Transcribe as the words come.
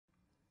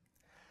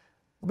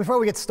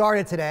Before we get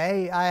started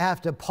today, I have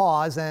to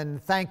pause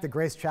and thank the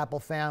Grace Chapel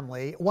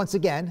family once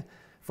again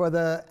for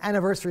the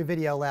anniversary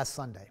video last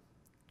Sunday.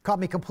 Caught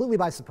me completely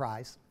by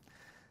surprise.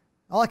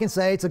 All I can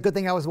say, it's a good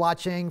thing I was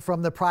watching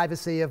from the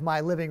privacy of my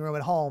living room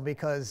at home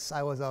because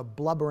I was a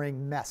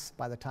blubbering mess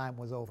by the time it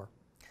was over.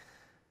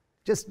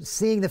 Just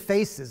seeing the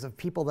faces of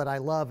people that I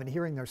love and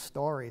hearing their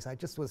stories, I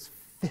just was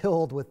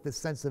filled with this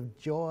sense of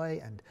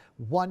joy and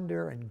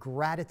wonder and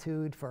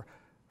gratitude for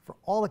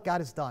all that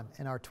God has done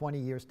in our 20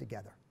 years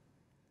together.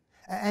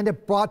 And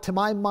it brought to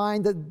my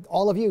mind that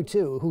all of you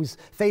too, whose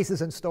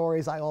faces and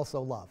stories I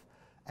also love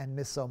and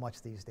miss so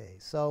much these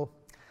days. So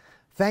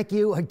thank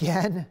you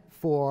again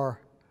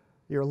for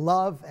your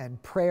love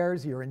and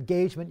prayers, your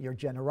engagement, your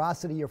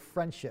generosity, your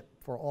friendship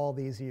for all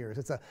these years.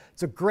 It's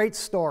a great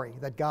story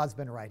that God's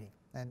been writing,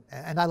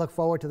 and I look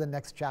forward to the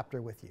next chapter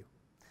with you.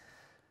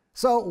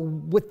 So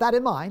with that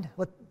in mind,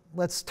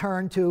 let's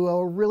turn to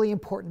a really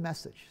important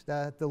message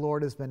that the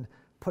Lord has been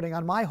putting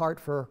on my heart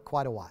for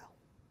quite a while.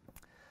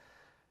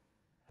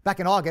 Back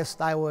in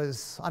August, I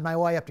was on my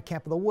way up to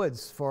Camp of the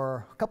Woods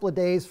for a couple of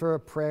days for a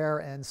prayer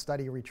and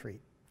study retreat.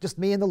 Just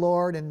me and the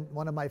Lord in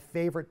one of my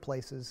favorite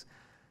places,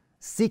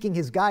 seeking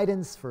His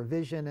guidance for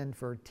vision and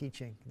for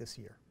teaching this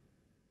year.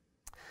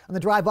 On the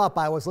drive up,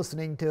 I was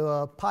listening to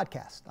a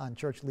podcast on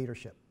church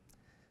leadership.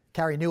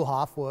 Carey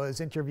Nieuwhof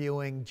was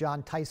interviewing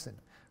Jon Tyson,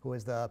 who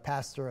is the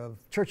pastor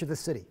of Church of the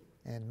City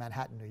in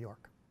Manhattan, New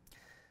York.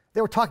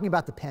 They were talking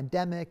about the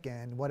pandemic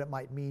and what it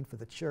might mean for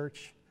the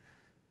church.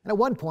 And at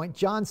one point,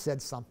 Jon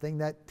said something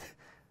that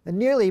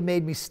nearly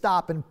made me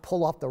stop and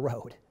pull off the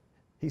road.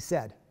 He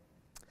said,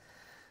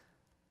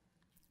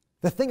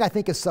 "The thing I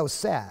think is so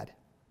sad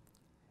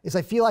is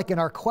I feel like in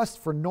our quest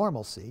for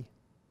normalcy,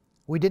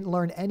 we didn't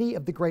learn any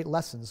of the great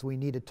lessons we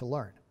needed to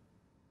learn.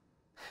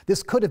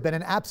 This could have been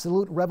an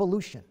absolute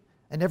revolution,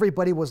 and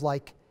everybody was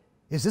like,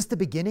 is this the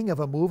beginning of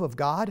a move of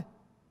God?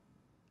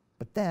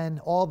 But then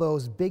all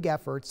those big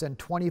efforts and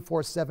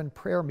 24/7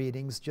 prayer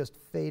meetings just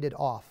faded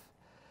off.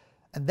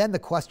 And then the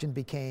question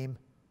became,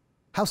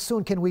 how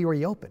soon can we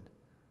reopen?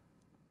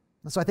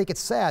 And so I think it's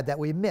sad that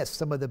we miss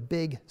some of the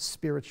big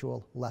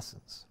spiritual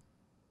lessons."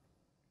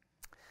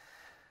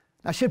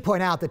 I should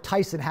point out that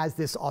Tyson has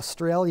this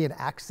Australian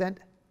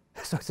accent,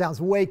 so it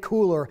sounds way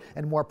cooler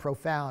and more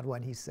profound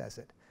when he says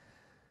it.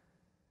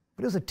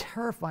 But it was a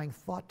terrifying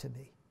thought to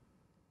me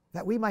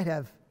that we might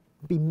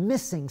be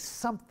missing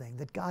something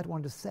that God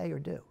wanted to say or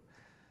do.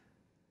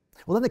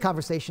 Well, then the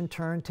conversation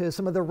turned to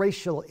some of the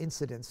racial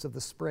incidents of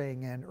the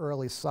spring and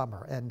early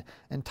summer, and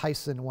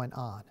Tyson went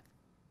on.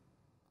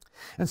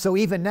 And so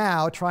even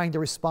now, trying to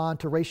respond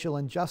to racial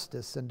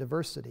injustice and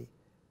diversity,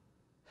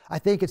 I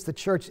think it's the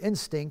church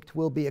instinct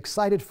we'll be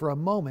excited for a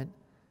moment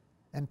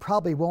and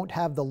probably won't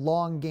have the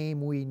long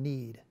game we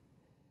need.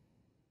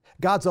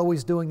 God's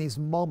always doing these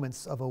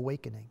moments of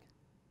awakening.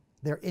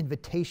 They're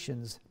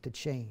invitations to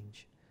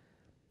change.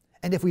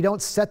 And if we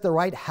don't set the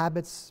right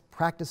habits,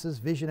 practices,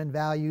 vision, and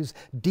values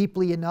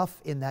deeply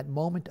enough in that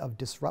moment of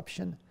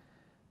disruption,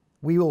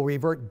 we will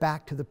revert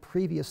back to the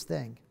previous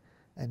thing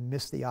and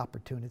miss the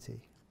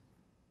opportunity.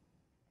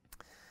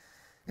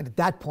 And at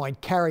that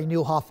point, Carey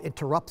Nieuwhof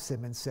interrupts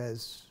him and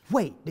says,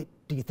 "Wait,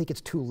 do you think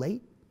it's too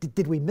late?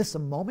 Did we miss a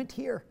moment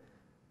here?"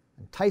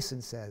 And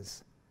Tyson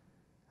says,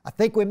 "I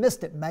think we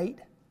missed it,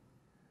 mate.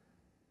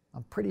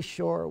 I'm pretty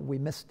sure we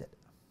missed it."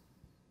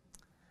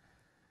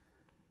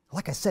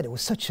 Like I said, it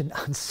was such an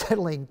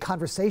unsettling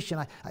conversation.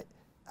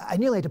 I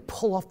nearly had to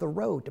pull off the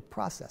road to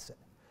process it.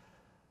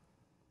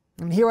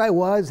 And here I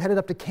was, headed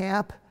up to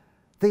camp,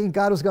 thinking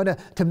God was going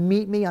to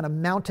meet me on a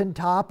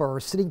mountaintop or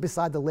sitting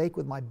beside the lake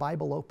with my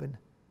Bible open.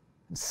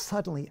 And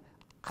suddenly,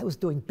 I was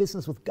doing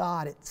business with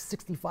God at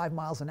 65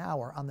 miles an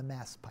hour on the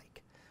Mass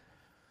Pike.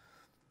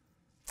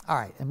 All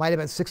right, it might have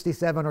been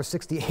 67 or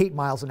 68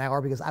 miles an hour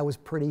because I was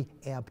pretty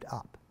amped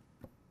up.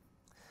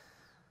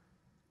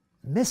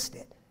 Missed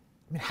it.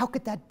 I mean, how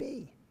could that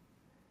be?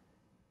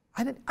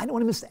 I don't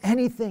want to miss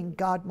anything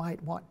God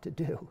might want to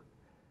do.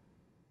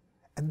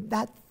 And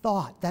that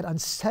thought, that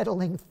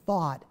unsettling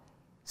thought,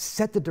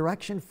 set the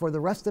direction for the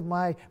rest of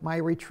my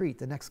retreat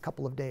the next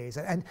couple of days.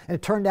 And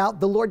it turned out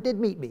the Lord did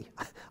meet me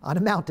on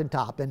a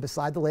mountaintop and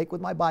beside the lake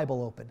with my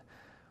Bible open.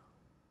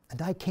 And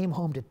I came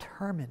home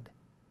determined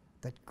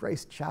that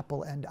Grace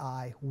Chapel and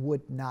I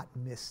would not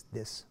miss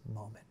this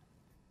moment.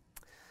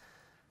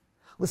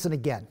 Listen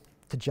again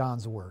to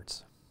Jon's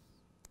words.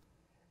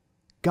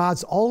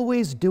 God's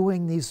always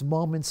doing these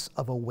moments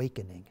of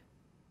awakening.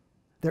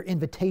 They're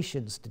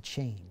invitations to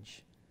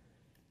change.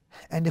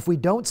 And if we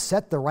don't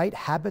set the right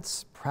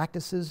habits,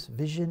 practices,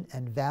 vision,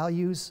 and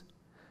values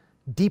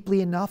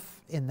deeply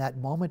enough in that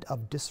moment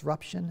of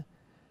disruption,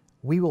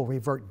 we will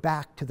revert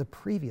back to the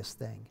previous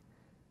thing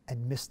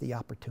and miss the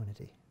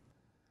opportunity.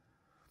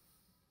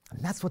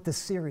 And that's what this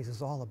series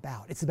is all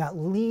about. It's about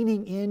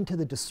leaning into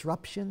the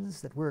disruptions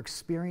that we're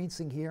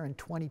experiencing here in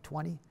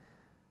 2020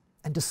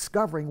 and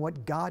discovering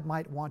what God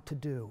might want to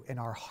do in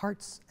our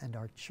hearts and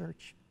our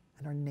church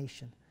and our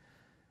nation.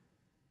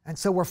 And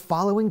so we're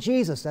following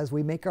Jesus as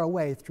we make our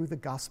way through the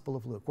Gospel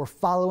of Luke. We're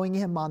following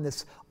him on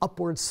this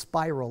upward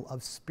spiral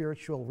of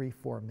spiritual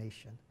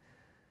reformation.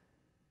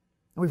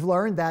 And we've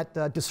learned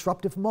that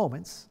disruptive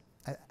moments,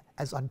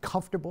 as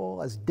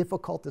uncomfortable, as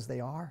difficult as they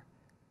are,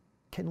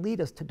 can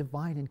lead us to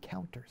divine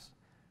encounters,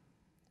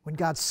 when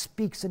God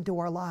speaks into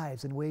our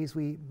lives in ways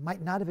we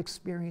might not have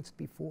experienced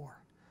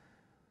before.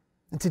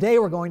 And today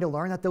we're going to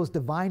learn that those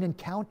divine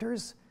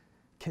encounters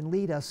can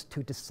lead us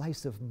to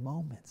decisive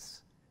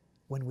moments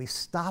when we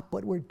stop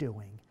what we're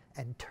doing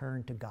and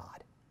turn to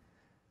God.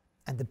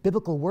 And the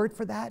biblical word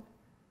for that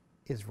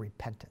is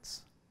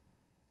repentance.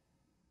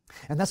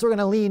 And that's what we're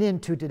going to lean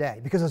into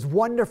today, because as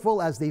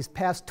wonderful as these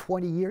past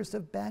 20 years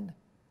have been,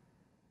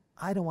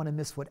 I don't want to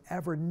miss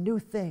whatever new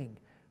thing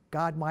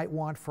God might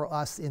want for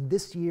us in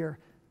this year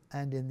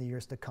and in the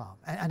years to come.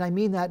 And I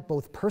mean that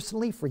both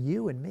personally for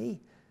you and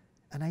me,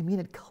 and I mean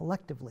it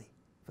collectively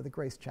for the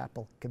Grace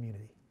Chapel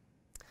community.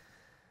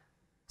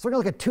 So we're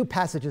going to look at two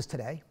passages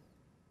today,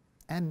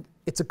 and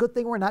it's a good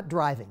thing we're not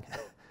driving,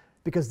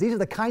 because these are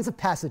the kinds of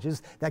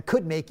passages that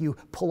could make you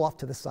pull off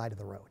to the side of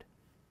the road.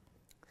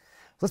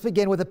 So let's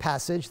begin with a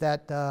passage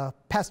that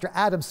Pastor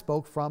Adam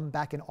spoke from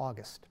back in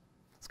August.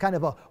 It's kind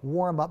of a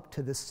warm-up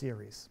to this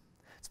series.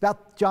 It's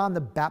about John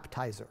the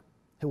Baptizer,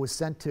 who was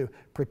sent to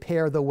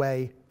prepare the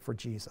way for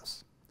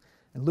Jesus.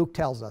 And Luke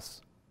tells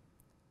us,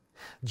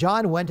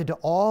 John went into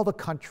all the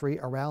country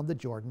around the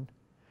Jordan,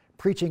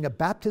 preaching a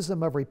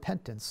baptism of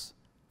repentance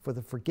for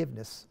the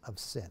forgiveness of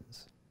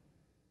sins.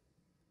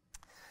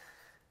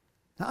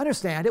 Now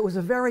understand, it was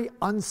a very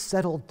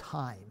unsettled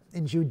time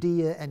in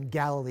Judea and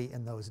Galilee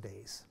in those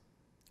days.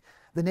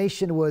 The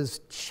nation was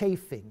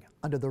chafing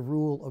under the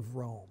rule of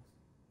Rome.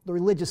 The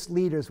religious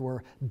leaders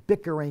were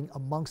bickering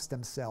amongst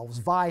themselves,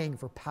 vying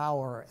for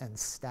power and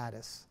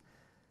status.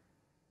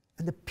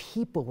 And the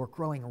people were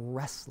growing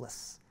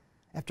restless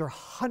after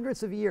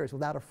hundreds of years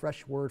without a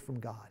fresh word from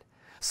God.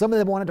 Some of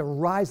them wanted to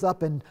rise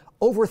up and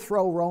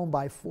overthrow Rome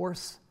by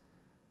force.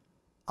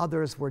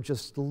 Others were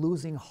just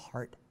losing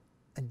heart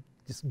and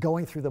just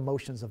going through the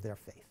motions of their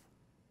faith.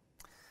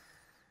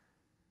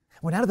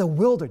 When out of the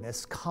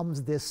wilderness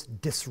comes this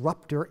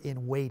disruptor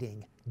in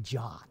waiting,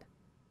 John.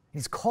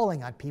 He's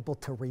calling on people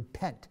to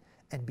repent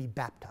and be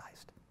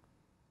baptized.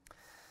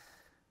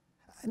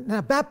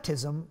 Now,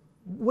 baptism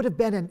would have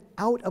been an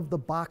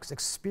out-of-the-box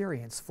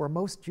experience for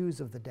most Jews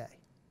of the day.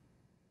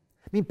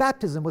 I mean,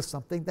 baptism was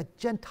something that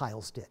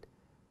Gentiles did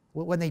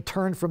when they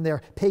turned from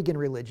their pagan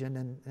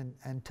religion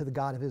and to the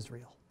God of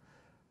Israel.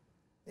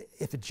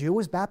 If a Jew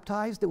was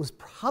baptized, it was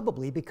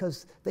probably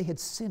because they had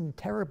sinned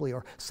terribly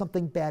or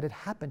something bad had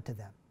happened to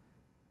them,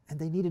 and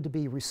they needed to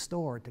be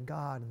restored to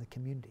God and the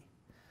community.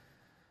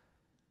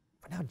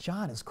 But now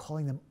John is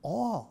calling them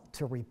all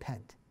to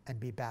repent and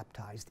be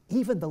baptized,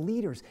 even the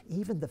leaders,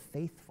 even the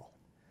faithful.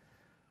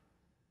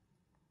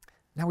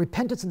 Now,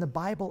 repentance in the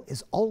Bible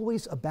is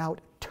always about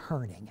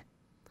turning.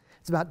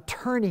 It's about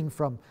turning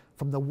from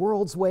the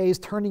world's ways,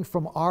 turning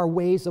from our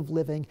ways of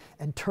living,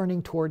 and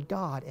turning toward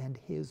God and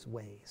his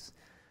ways.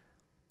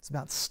 It's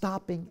about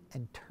stopping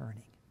and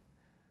turning.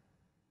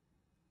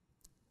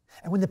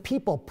 And when the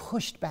people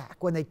pushed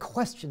back, when they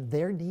questioned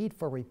their need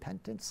for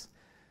repentance,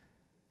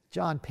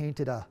 John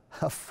painted a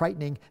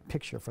frightening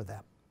picture for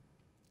them.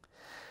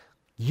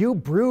 You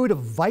brood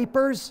of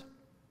vipers?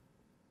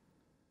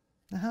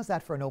 Now, how's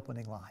that for an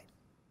opening line?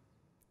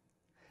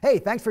 Hey,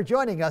 thanks for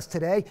joining us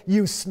today,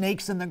 you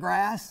snakes in the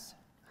grass.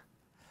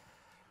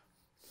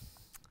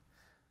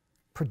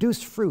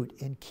 Produce fruit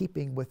in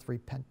keeping with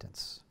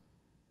repentance.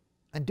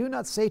 And do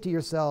not say to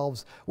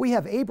yourselves, we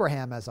have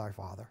Abraham as our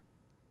father.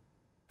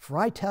 For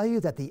I tell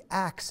you that the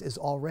axe is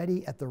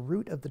already at the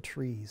root of the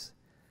trees,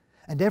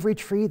 and every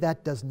tree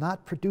that does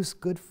not produce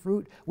good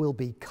fruit will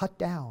be cut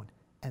down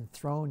and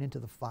thrown into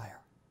the fire.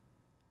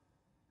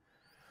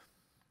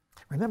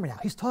 Remember now,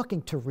 he's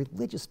talking to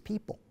religious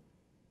people,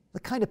 the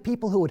kind of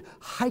people who would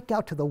hike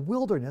out to the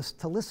wilderness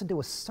to listen to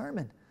a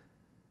sermon,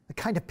 the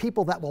kind of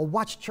people that will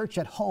watch church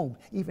at home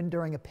even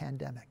during a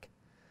pandemic.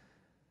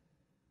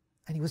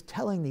 And he was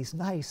telling these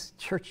nice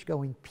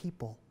church-going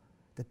people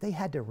that they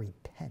had to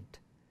repent.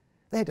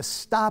 They had to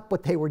stop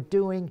what they were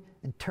doing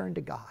and turn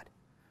to God.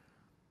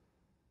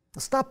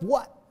 Stop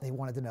what? They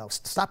wanted to know.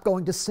 Stop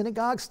going to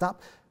synagogue?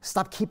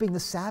 Stop keeping the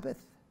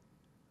Sabbath?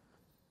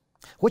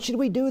 What should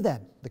we do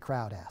then? The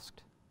crowd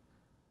asked.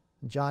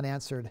 And John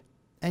answered,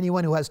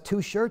 anyone who has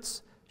 2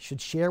 shirts should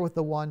share with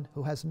the one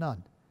who has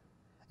none.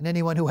 And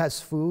anyone who has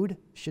food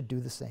should do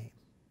the same.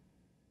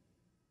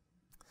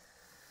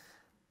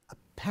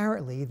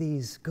 Apparently,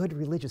 these good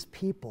religious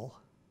people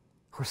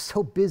were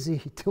so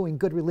busy doing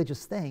good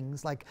religious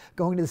things, like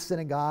going to the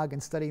synagogue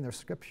and studying their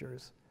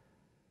scriptures,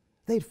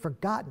 they'd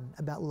forgotten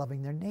about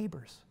loving their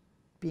neighbors,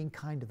 being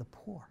kind to the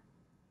poor.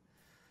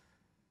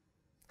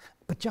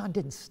 But John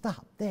didn't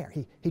stop there.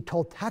 He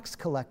told tax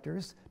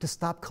collectors to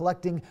stop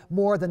collecting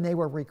more than they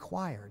were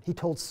required. He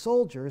told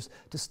soldiers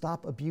to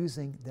stop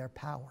abusing their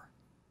power.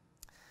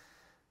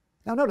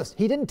 Now notice,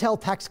 he didn't tell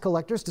tax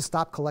collectors to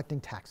stop collecting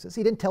taxes.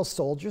 He didn't tell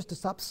soldiers to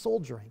stop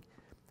soldiering.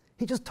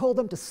 He just told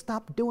them to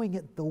stop doing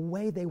it the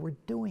way they were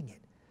doing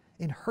it,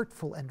 in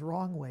hurtful and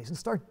wrong ways, and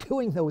start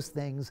doing those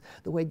things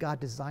the way God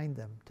designed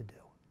them to do.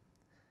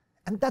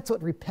 And that's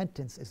what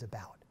repentance is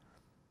about.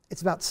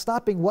 It's about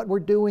stopping what we're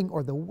doing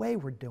or the way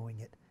we're doing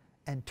it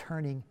and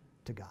turning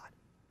to God.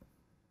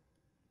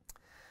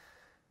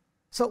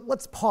 So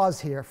let's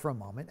pause here for a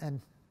moment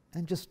and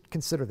just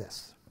consider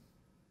this.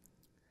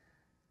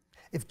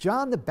 If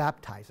John the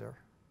Baptizer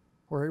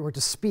were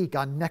to speak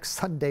on next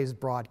Sunday's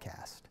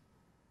broadcast,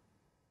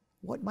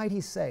 what might he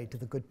say to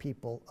the good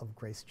people of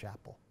Grace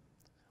Chapel?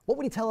 What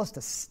would he tell us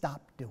to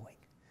stop doing?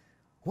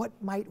 What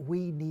might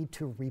we need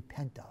to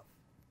repent of?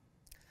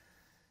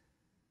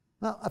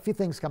 Well, a few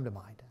things come to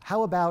mind.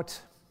 How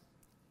about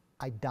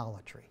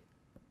idolatry?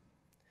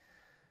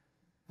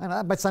 I know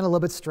that might sound a little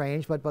bit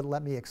strange, but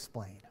let me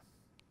explain.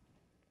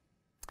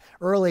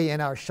 Early in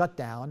our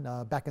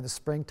shutdown, back in the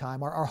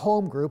springtime, our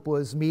home group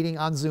was meeting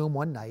on Zoom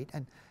one night,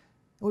 and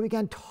we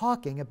began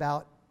talking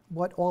about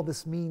what all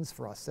this means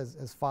for us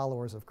as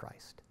followers of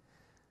Christ.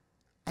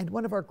 And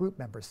one of our group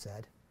members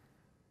said,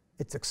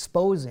 "It's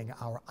exposing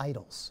our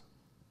idols."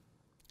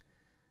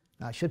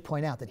 Now, I should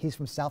point out that he's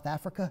from South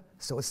Africa,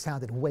 so it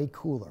sounded way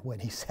cooler when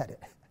he said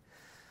it.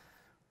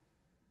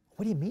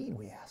 "What do you mean?"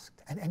 we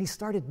asked. And he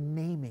started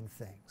naming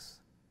things: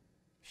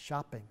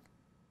 shopping,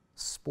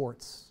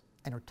 sports,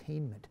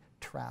 entertainment,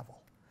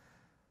 travel.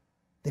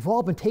 They've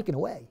all been taken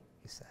away,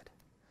 he said.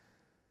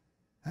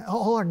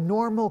 All our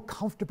normal,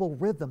 comfortable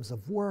rhythms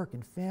of work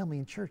and family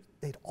and church,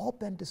 they'd all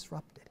been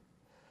disrupted.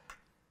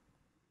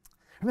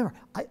 Remember,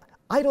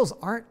 idols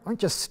aren't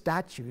just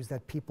statues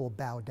that people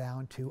bow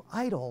down to.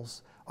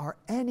 Idols are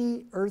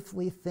any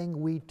earthly thing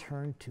we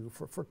turn to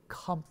for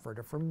comfort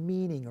or for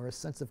meaning or a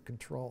sense of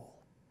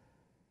control.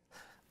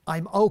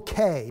 I'm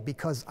okay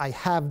because I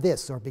have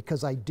this or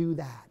because I do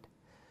that.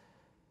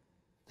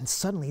 And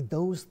suddenly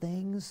those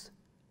things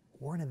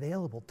weren't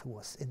available to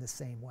us in the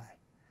same way.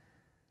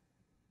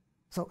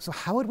 So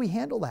how would we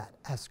handle that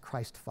as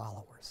Christ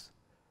followers?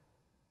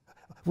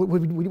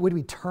 Would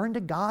we turn to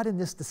God in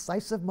this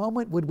decisive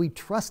moment? Would we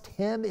trust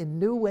Him in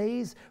new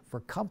ways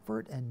for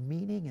comfort and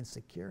meaning and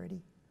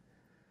security?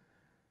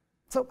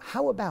 So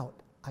how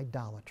about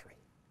idolatry?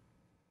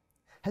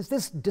 Has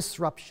this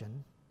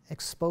disruption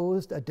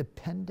exposed a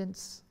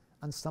dependence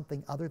on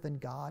something other than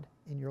God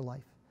in your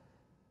life?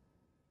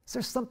 Is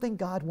there something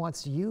God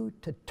wants you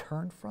to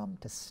turn from,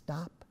 to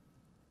stop?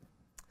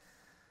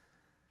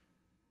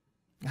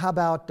 How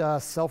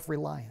about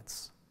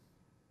self-reliance?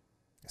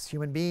 As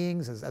human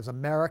beings, as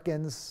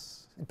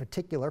Americans in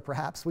particular,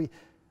 perhaps, we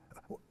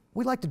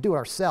like to do it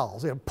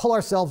ourselves, pull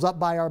ourselves up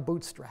by our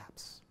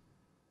bootstraps.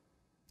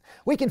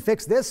 We can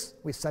fix this,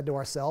 we said to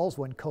ourselves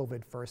when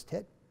COVID first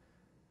hit.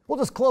 We'll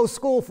just close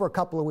school for a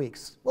couple of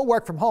weeks. We'll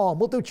work from home.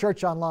 We'll do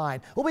church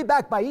online. We'll be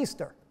back by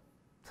Easter.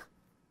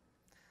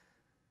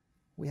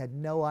 We had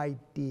no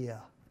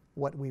idea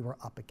what we were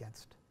up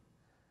against.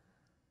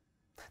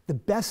 The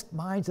best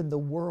minds in the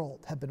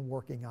world have been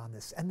working on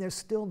this, and there's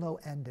still no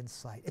end in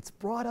sight. It's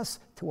brought us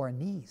to our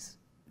knees.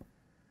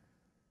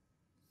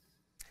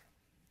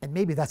 And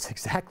maybe that's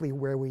exactly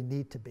where we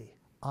need to be,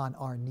 on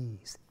our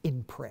knees,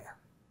 in prayer.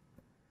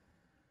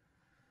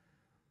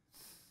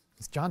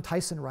 Is John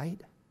Tyson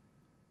right?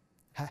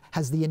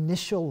 Has the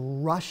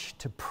initial rush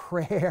to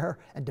prayer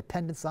and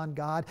dependence on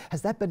God,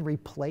 has that been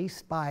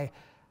replaced by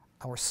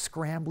our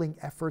scrambling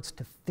efforts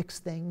to fix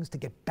things, to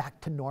get back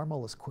to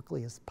normal as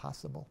quickly as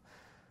possible?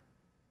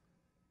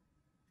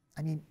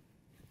 I mean,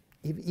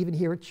 even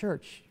here at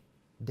church,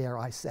 dare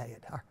I say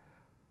it,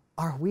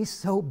 are we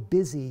so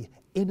busy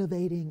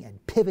innovating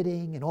and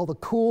pivoting and all the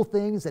cool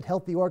things that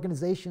healthy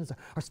organizations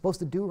are supposed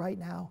to do right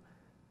now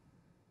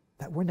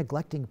that we're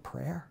neglecting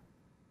prayer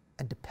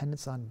and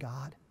dependence on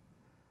God?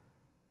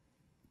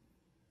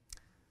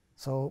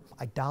 So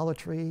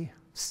idolatry,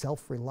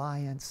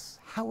 self-reliance,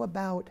 how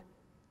about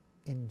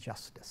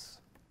injustice?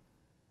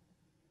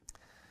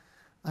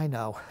 I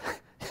know,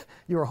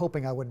 you were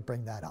hoping I wouldn't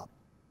bring that up,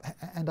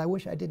 and I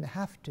wish I didn't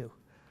have to.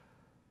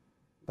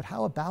 But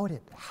how about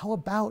it? How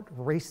about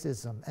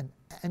racism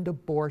and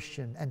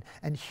abortion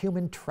and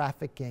human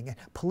trafficking and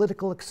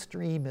political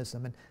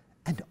extremism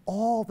and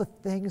all the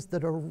things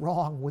that are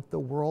wrong with the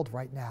world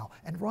right now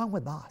and wrong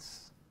with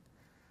us?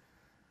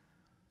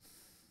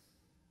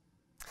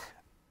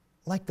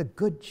 Like the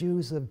good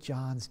Jews of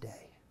John's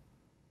day,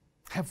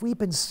 have we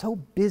been so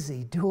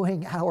busy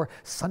doing our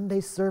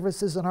Sunday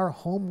services and our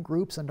home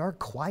groups and our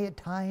quiet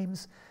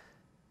times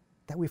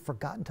that we've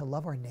forgotten to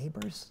love our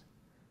neighbors,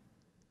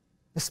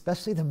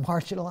 especially the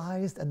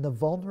marginalized and the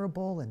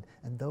vulnerable and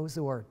those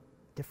who are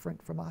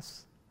different from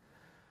us?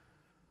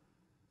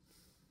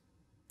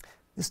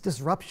 This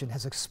disruption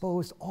has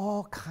exposed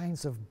all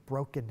kinds of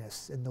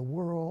brokenness in the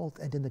world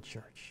and in the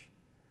church.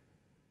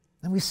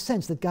 And we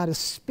sense that God is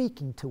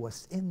speaking to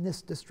us in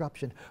this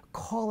disruption,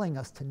 calling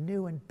us to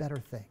new and better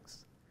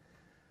things.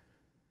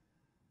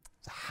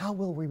 So how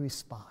will we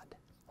respond?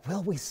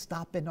 Will we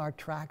stop in our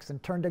tracks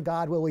and turn to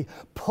God? Will we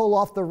pull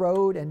off the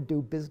road and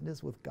do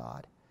business with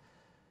God?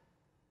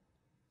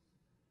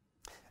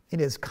 In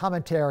his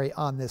commentary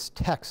on this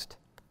text,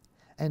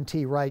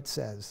 N.T. Wright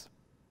says,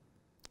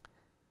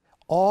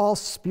 all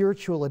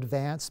spiritual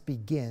advance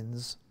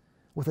begins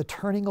with a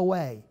turning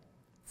away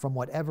from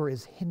whatever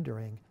is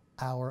hindering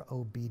our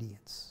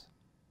obedience.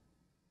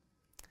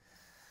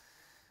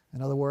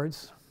 In other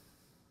words,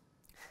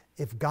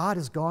 if God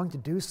is going to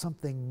do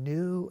something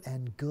new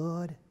and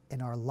good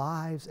in our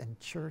lives and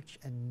church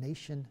and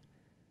nation,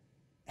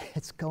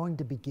 it's going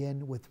to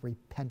begin with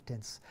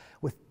repentance,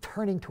 with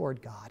turning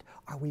toward God.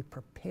 Are we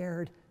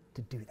prepared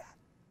to do that?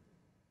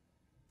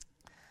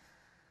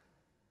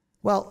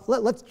 Well,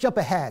 let's jump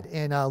ahead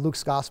in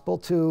Luke's gospel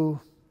to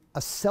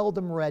a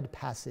seldom read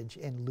passage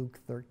in Luke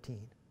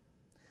 13.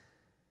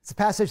 It's a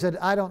passage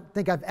that I don't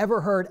think I've ever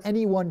heard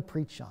anyone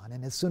preach on,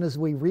 and as soon as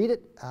we read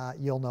it,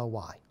 you'll know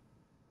why.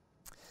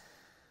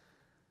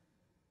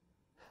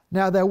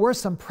 Now, there were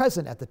some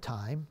present at the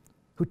time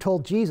who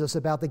told Jesus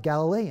about the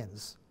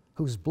Galileans,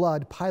 whose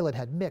blood Pilate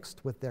had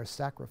mixed with their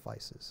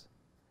sacrifices.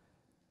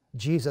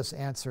 Jesus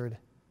answered,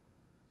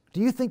 do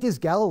you think these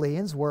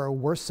Galileans were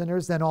worse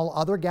sinners than all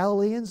other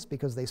Galileans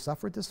because they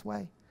suffered this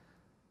way?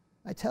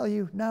 I tell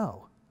you,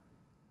 no.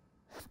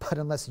 But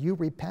unless you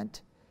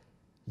repent,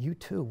 you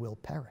too will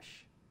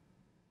perish.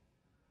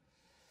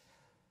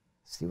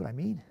 See what I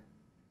mean?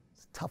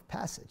 It's a tough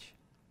passage.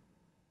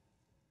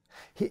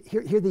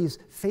 Here these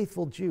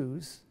faithful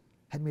Jews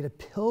had made a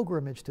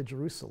pilgrimage to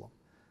Jerusalem.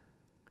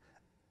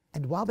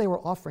 And while they were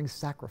offering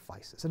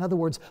sacrifices, in other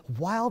words,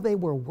 while they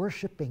were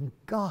worshiping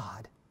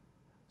God,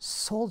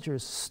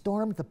 soldiers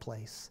stormed the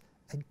place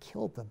and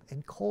killed them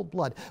in cold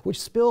blood, which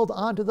spilled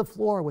onto the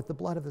floor with the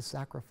blood of the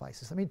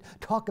sacrifices. I mean,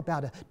 talk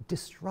about a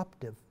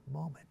disruptive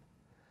moment.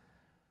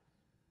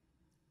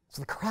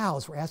 So the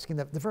crowds were asking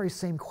the very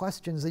same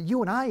questions that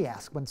you and I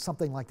ask when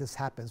something like this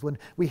happens, when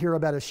we hear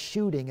about a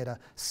shooting at a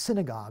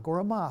synagogue or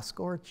a mosque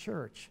or a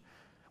church.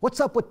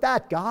 What's up with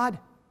that, God?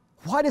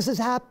 Why does this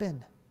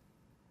happen?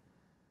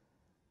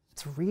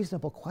 It's a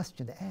reasonable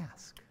question to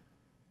ask.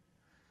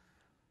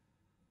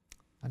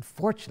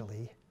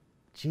 Unfortunately,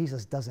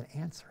 Jesus doesn't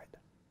answer it.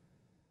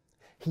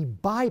 He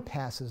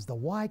bypasses the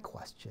why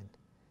question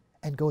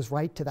and goes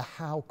right to the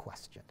how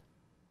question.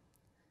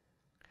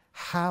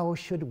 How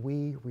should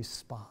we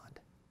respond?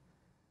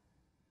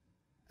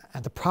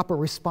 And the proper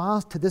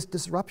response to this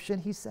disruption,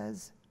 he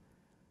says,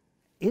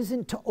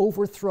 isn't to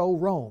overthrow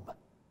Rome,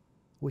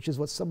 which is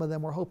what some of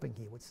them were hoping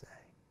he would say,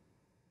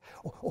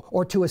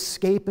 or to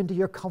escape into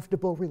your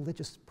comfortable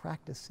religious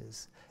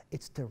practices.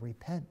 It's to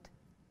repent.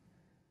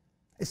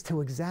 It's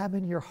to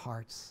examine your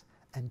hearts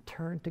and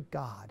turn to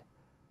God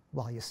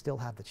while you still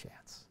have the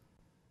chance.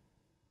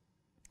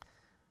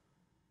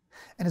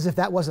 And as if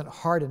that wasn't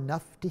hard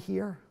enough to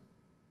hear,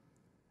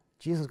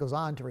 Jesus goes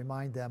on to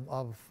remind them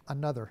of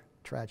another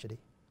tragedy.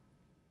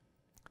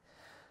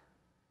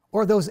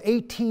 Or those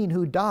 18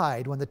 who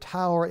died when the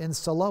tower in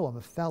Siloam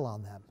fell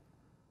on them.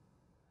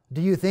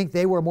 Do you think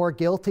they were more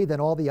guilty than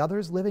all the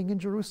others living in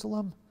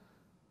Jerusalem?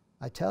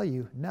 I tell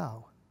you,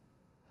 no.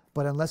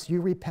 But unless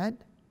you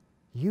repent,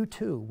 you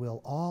too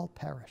will all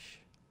perish.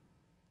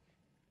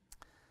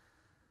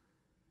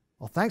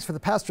 Well, thanks for the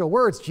pastoral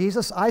words,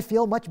 Jesus. I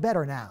feel much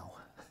better now.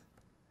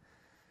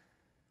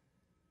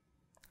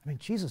 I mean,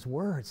 Jesus'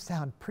 words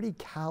sound pretty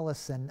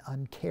callous and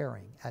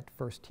uncaring at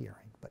first hearing.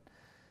 But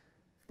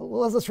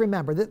let's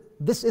remember that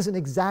this isn't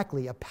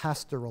exactly a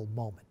pastoral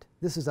moment.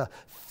 This is a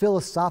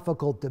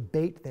philosophical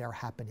debate they're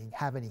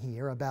having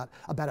here about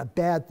a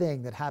bad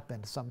thing that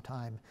happened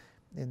sometime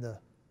in the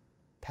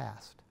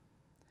past.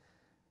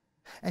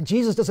 And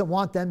Jesus doesn't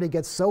want them to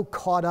get so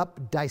caught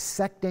up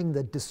dissecting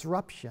the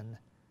disruption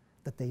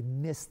that they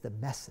miss the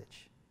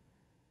message.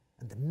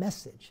 And the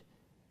message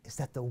is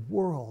that the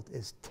world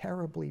is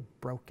terribly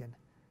broken,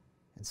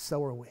 and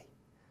so are we.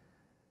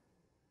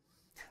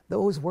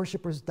 Those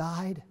worshipers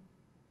died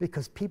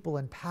because people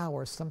in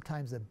power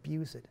sometimes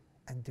abuse it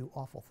and do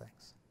awful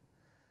things.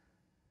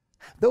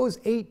 Those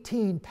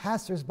 18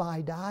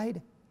 passersby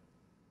died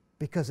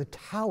because a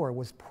tower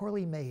was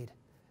poorly made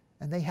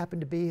and they happened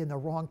to be in the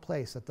wrong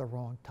place at the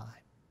wrong time.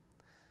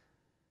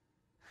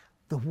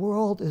 The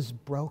world is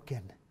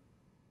broken,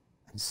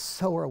 and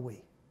so are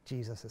we,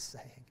 Jesus is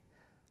saying.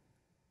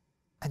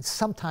 And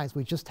sometimes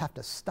we just have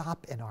to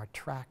stop in our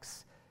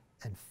tracks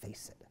and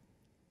face it.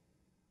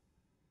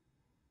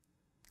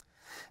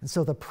 And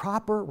so the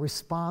proper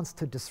response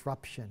to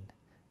disruption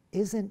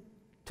isn't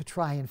to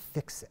try and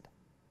fix it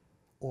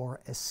or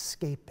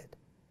escape it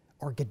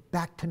or get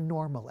back to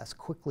normal as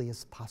quickly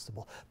as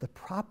possible. The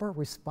proper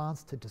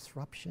response to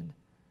disruption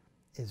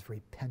is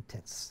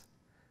repentance.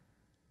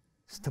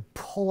 It's to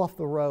pull off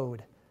the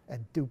road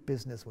and do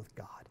business with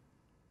God.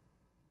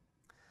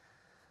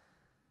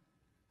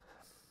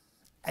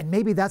 And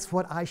maybe that's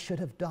what I should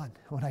have done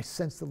when I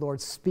sensed the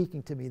Lord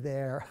speaking to me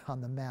there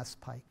on the Mass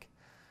Pike.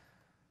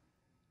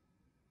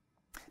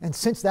 And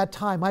since that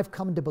time, I've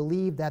come to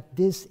believe that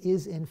this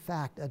is, in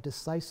fact, a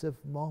decisive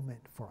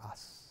moment for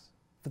us,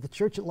 for the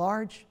church at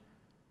large,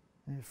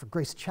 and for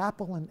Grace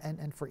Chapel,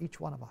 and for each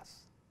one of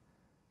us.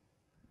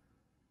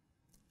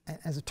 And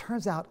as it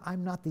turns out,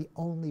 I'm not the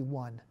only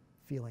one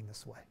feeling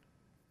this way.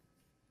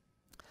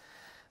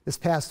 This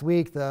past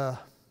week, the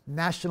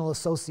National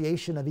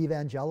Association of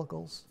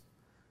Evangelicals,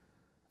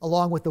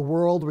 along with the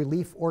World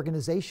Relief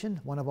Organization,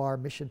 one of our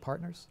mission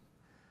partners,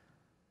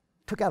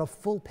 took out a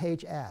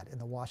full-page ad in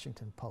the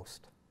Washington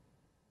Post.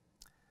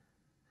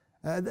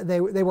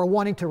 They were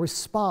wanting to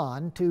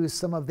respond to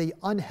some of the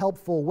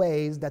unhelpful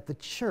ways that the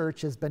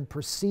church has been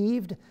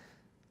perceived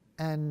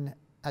and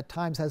at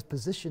times has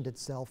positioned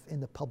itself in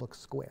the public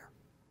square.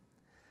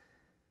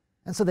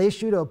 And so they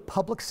issued a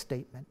public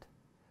statement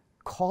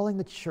calling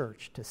the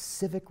church to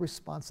civic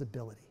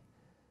responsibility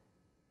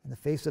in the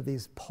face of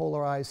these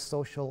polarized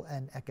social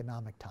and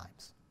economic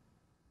times.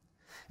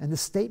 And the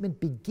statement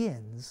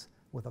begins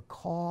with a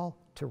call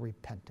to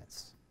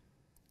repentance.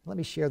 Let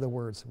me share the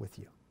words with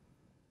you.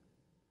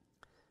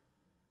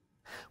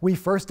 We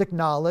first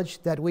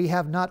acknowledge that we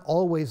have not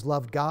always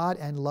loved God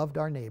and loved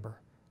our neighbor,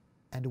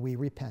 and we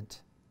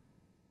repent.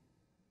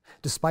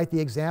 Despite the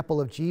example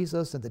of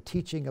Jesus and the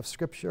teaching of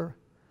Scripture,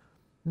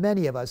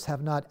 many of us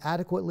have not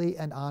adequately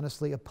and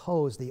honestly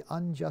opposed the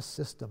unjust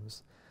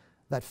systems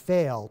that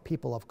fail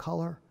people of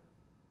color,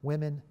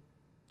 women,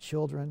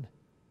 children,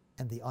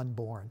 and the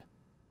unborn.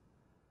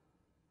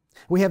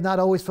 We have not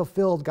always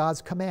fulfilled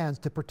God's commands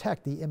to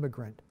protect the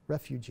immigrant,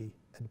 refugee,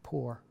 and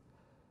poor.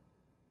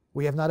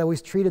 We have not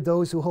always treated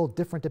those who hold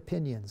different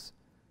opinions,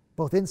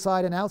 both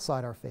inside and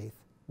outside our faith,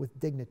 with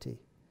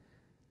dignity.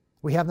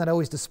 We have not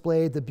always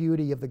displayed the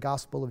beauty of the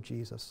gospel of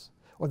Jesus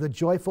or the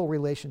joyful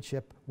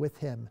relationship with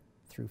Him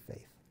through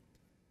faith.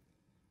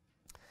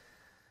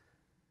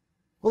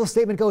 Well, the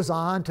statement goes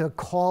on to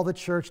call the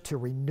church to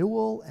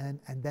renewal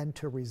and then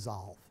to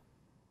resolve.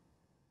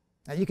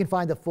 Now, you can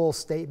find the full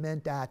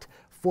statement at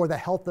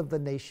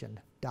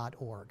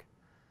forthehealthofthenation.org.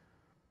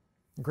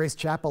 Grace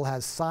Chapel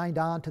has signed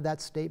on to that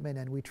statement,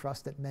 and we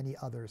trust that many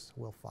others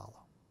will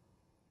follow.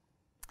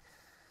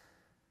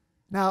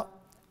 Now,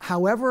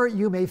 however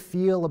you may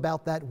feel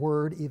about that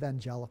word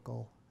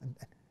evangelical,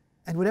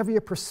 and whatever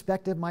your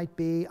perspective might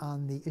be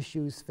on the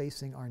issues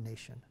facing our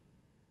nation,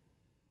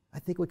 I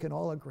think we can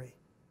all agree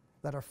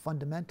that our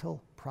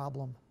fundamental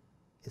problem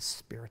is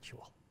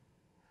spiritual,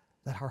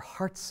 that our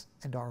hearts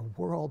and our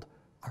world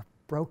are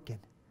broken,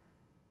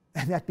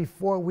 and that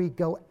before we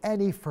go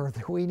any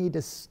further, we need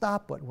to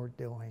stop what we're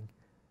doing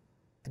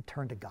and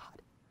turn to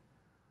God.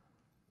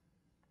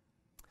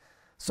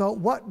 So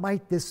what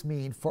might this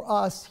mean for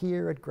us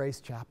here at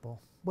Grace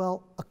Chapel?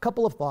 Well, a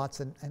couple of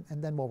thoughts, and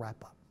then we'll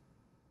wrap up.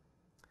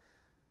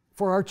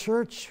 For our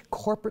church,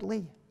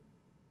 corporately,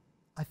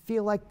 I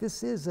feel like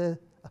this is a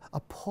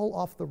pull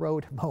off the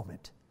road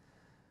moment.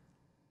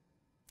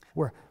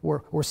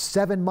 We're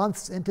 7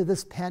 months into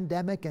this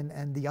pandemic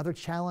and the other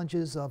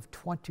challenges of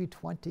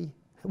 2020.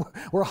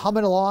 We're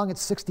humming along at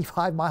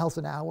 65 miles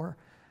an hour.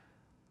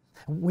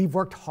 We've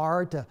worked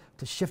hard to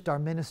shift our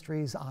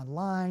ministries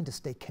online, to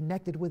stay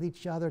connected with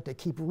each other, to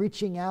keep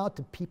reaching out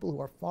to people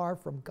who are far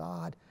from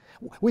God.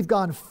 We've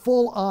gone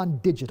full on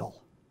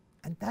digital,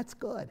 and that's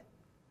good.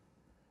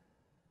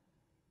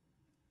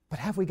 But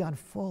have we gone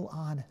full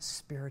on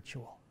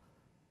spiritual?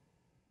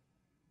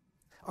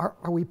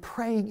 Are we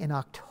praying in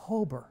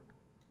October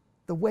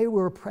the way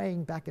we were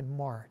praying back in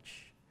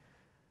March?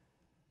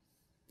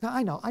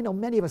 Now, I know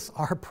many of us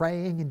are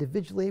praying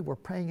individually. We're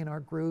praying in our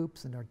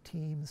groups and our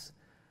teams.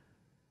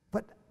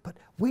 But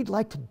we'd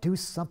like to do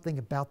something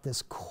about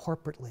this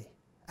corporately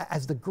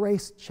as the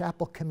Grace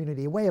Chapel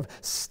community, a way of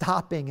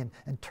stopping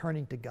and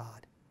turning to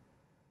God.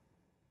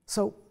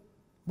 So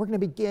we're going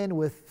to begin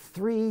with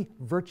 3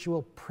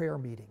 virtual prayer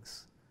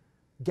meetings,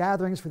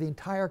 gatherings for the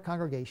entire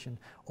congregation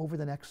over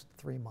the next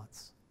 3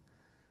 months.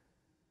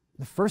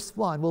 The first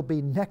one will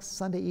be next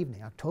Sunday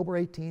evening,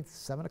 October 18th,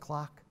 7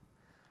 o'clock.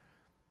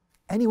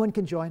 Anyone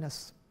can join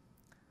us.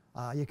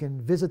 You can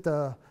visit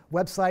the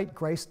website,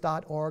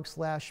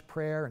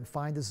 grace.org/prayer, and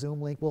find the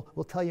Zoom link.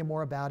 We'll tell you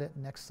more about it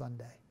next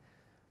Sunday.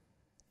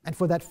 And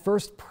for that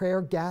first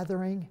prayer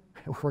gathering,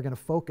 we're going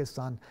to focus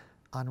on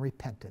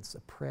repentance,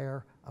 a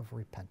prayer of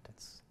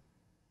repentance.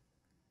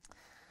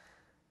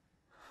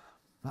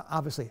 Now,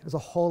 obviously, there's a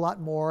whole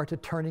lot more to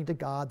turning to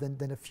God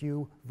than a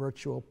few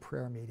virtual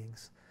prayer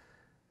meetings.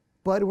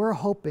 But we're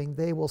hoping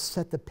they will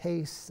set the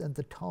pace and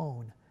the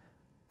tone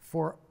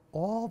for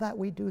all that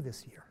we do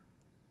this year.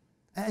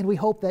 And we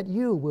hope that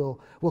you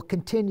will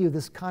continue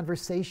this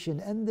conversation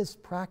and this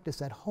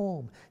practice at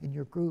home, in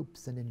your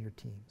groups and in your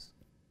teams.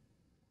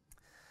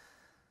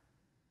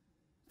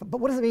 But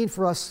what does it mean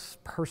for us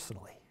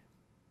personally?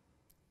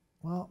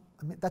 Well,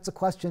 I mean, that's a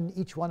question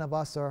each one of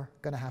us are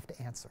going to have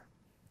to answer.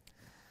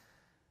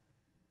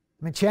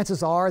 I mean,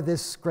 chances are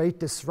this great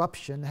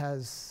disruption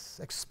has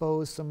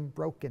exposed some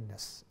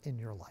brokenness in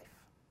your life.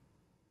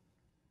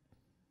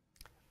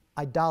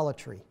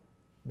 Idolatry,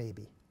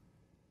 maybe.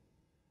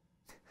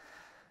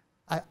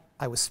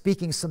 I was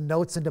speaking some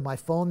notes into my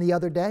phone the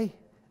other day,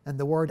 and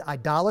the word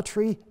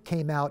idolatry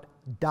came out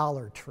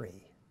Dollar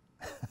Tree.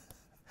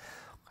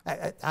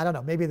 I don't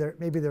know, maybe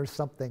there's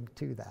something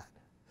to that.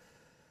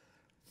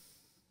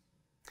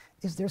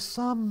 Is there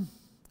some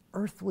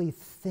earthly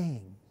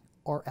thing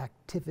or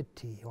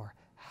activity or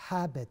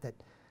habit that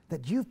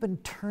that you've been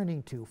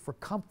turning to for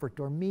comfort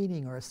or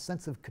meaning or a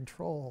sense of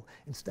control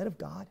instead of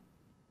God?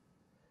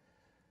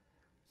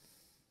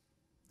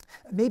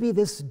 Maybe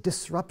this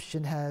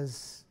disruption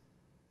has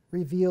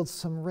revealed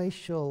some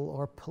racial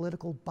or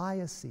political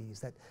biases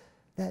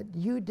that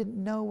you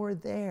didn't know were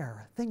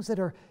there, things that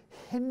are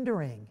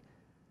hindering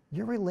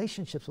your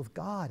relationships with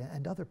God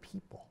and other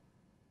people.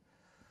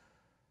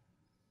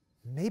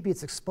 Maybe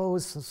it's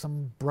exposed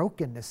some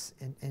brokenness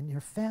in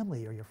your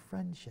family or your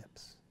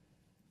friendships.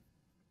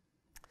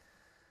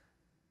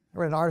 I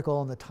read an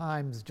article in the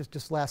Times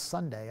just last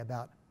Sunday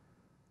about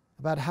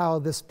how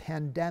this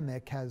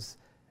pandemic has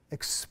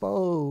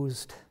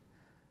exposed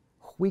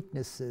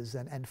weaknesses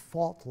and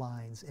fault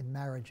lines in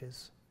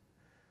marriages.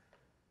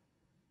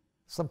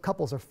 Some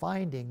couples are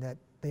finding that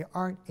they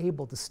aren't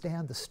able to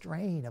stand the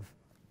strain of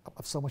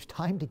so much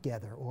time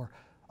together, or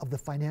of the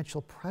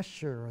financial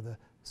pressure or the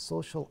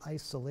social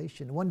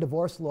isolation. One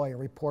divorce lawyer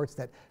reports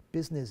that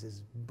business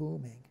is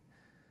booming.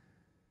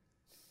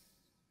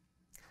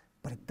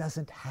 But it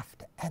doesn't have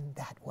to end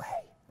that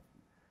way.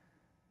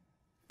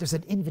 There's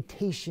an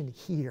invitation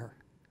here.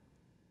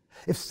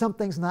 If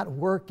something's not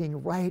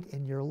working right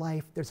in your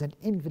life, there's an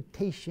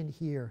invitation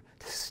here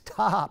to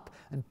stop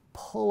and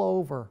pull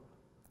over,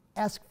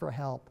 ask for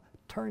help,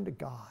 turn to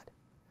God.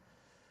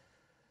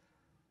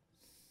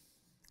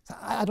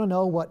 I don't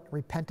know what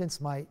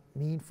repentance might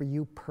mean for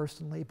you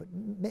personally, but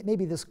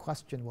maybe this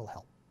question will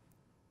help.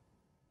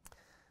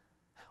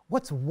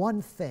 What's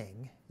one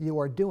thing you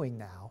are doing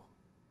now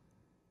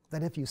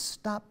that if you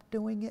stopped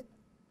doing it,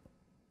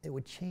 it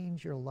would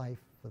change your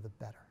life for the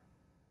better?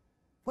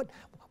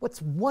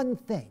 What's one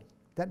thing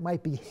that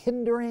might be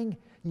hindering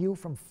you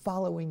from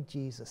following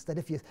Jesus, that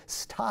if you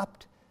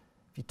stopped,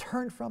 if you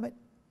turned from it,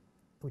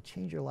 it would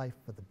change your life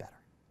for the better?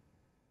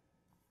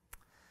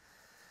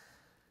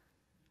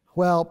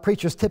 Well,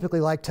 preachers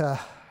typically like to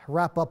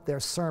wrap up their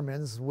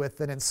sermons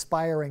with an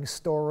inspiring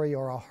story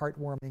or a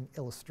heartwarming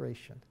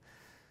illustration.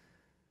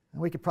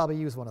 And we could probably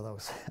use one of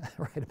those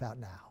right about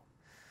now.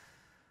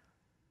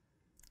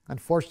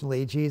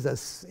 Unfortunately,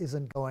 Jesus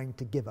isn't going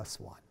to give us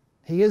one.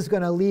 He is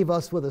going to leave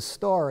us with a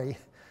story,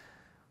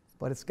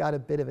 but it's got a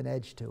bit of an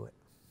edge to it.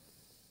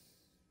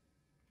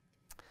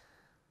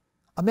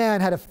 A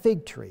man had a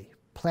fig tree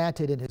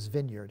planted in his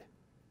vineyard,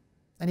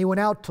 and he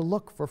went out to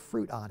look for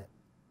fruit on it,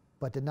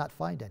 but did not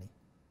find any.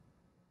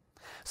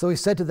 So he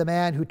said to the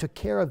man who took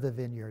care of the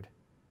vineyard,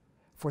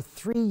 "For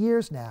 3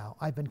 years now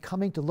I've been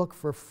coming to look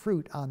for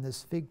fruit on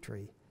this fig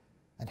tree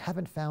and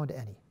haven't found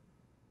any.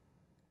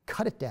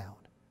 Cut it down.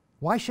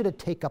 Why should it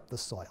take up the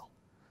soil?"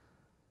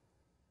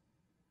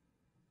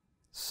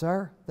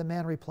 "Sir," the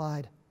man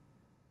replied,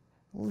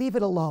 "leave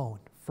it alone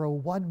for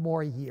 1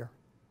 more year,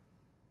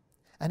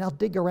 and I'll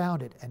dig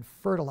around it and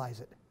fertilize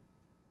it.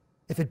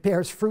 If it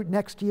bears fruit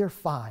next year,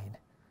 fine.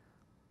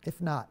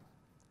 If not,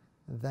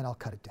 then I'll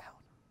cut it down."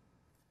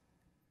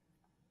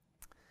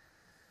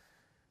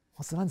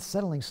 Well, it's an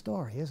unsettling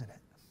story, isn't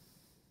it?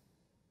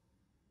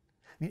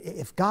 I mean,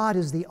 if God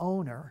is the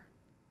owner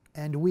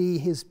and we,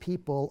 his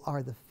people,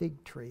 are the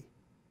fig tree,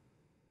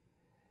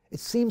 it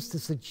seems to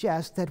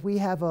suggest that we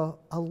have a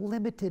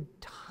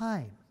limited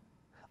time,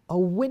 a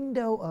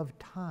window of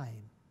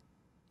time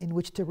in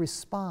which to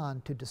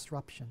respond to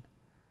disruption,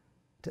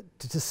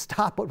 to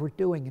stop what we're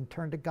doing and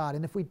turn to God.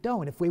 And if we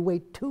don't, if we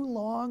wait too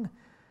long,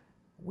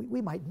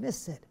 we might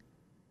miss it.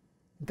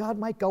 God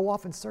might go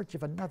off in search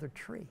of another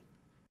tree.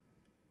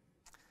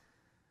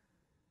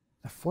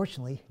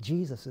 Fortunately,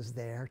 Jesus is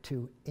there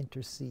to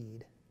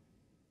intercede.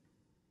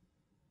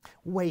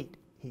 "Wait,"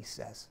 he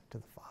says to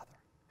the Father.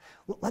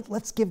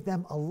 Let's give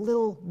them a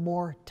little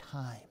more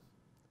time.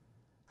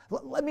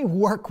 Let me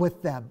work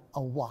with them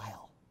a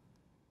while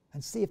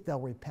and see if they'll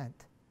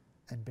repent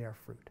and bear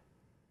fruit.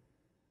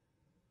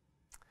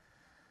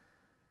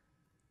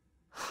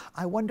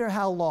 I wonder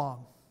how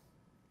long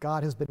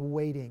God has been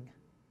waiting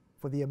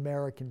for the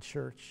American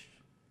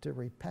church to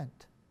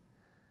repent.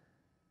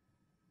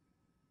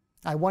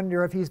 I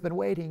wonder if he's been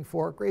waiting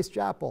for Grace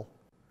Chapel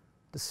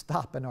to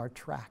stop in our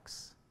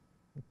tracks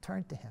and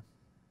turn to him.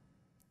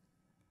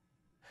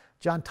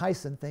 John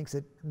Tyson thinks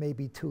it may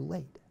be too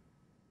late.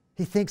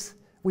 He thinks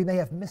we may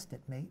have missed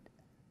it, mate.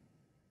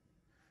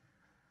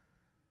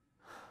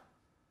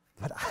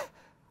 But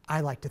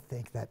I like to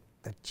think that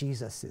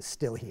Jesus is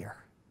still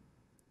here,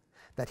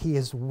 that he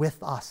is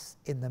with us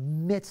in the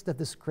midst of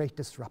this great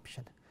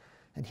disruption,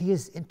 and he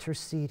is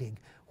interceding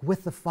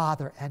with the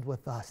Father and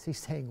with us. He's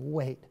saying,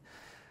 "Wait,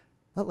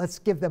 let's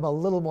give them a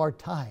little more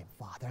time,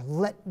 Father.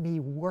 Let me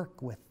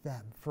work with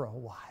them for a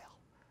while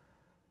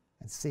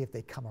and see if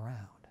they come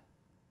around."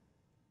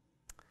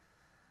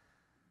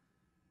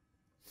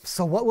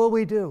 So what will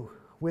we do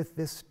with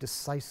this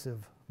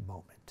decisive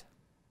moment?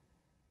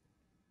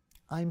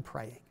 I'm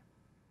praying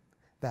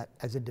that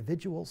as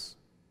individuals,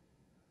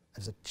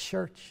 as a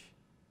church,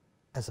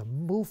 as a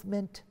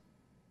movement,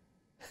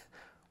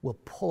 we'll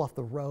pull off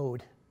the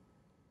road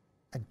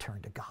and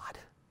turn to God.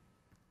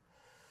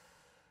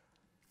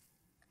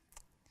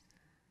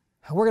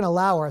 And we're going to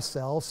allow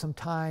ourselves some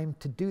time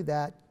to do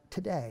that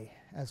today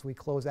as we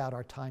close out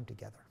our time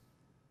together.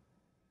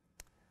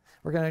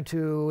 We're going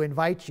to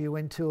invite you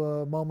into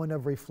a moment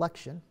of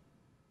reflection,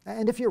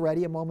 and if you're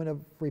ready, a moment of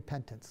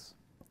repentance.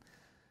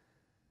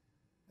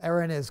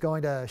 Aaron is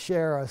going to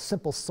share a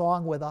simple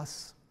song with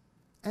us,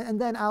 and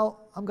then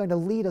I'm going to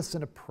lead us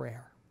in a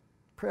prayer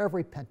of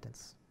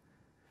repentance,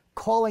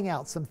 calling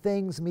out some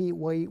things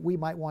we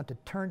might want to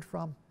turn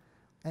from,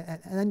 and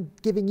then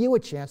giving you a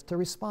chance to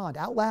respond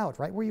out loud,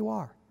 right where you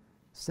are,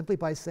 simply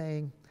by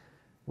saying,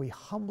 "We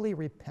humbly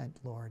repent,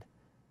 Lord,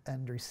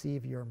 and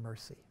receive your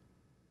mercy."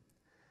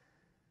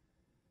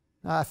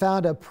 Now, I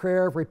found a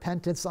prayer of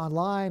repentance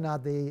online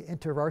on the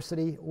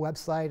InterVarsity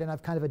website, and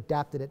I've kind of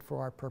adapted it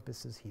for our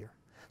purposes here.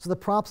 So the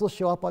prompts will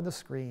show up on the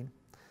screen.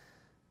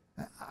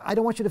 I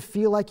don't want you to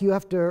feel like you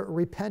have to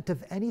repent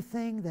of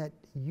anything that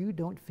you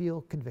don't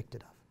feel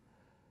convicted of.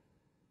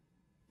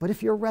 But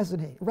if you're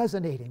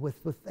resonating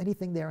with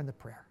anything there in the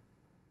prayer,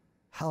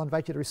 I'll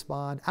invite you to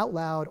respond out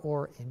loud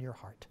or in your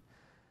heart.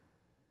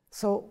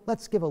 So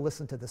let's give a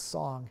listen to this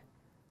song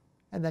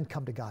and then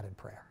come to God in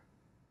prayer.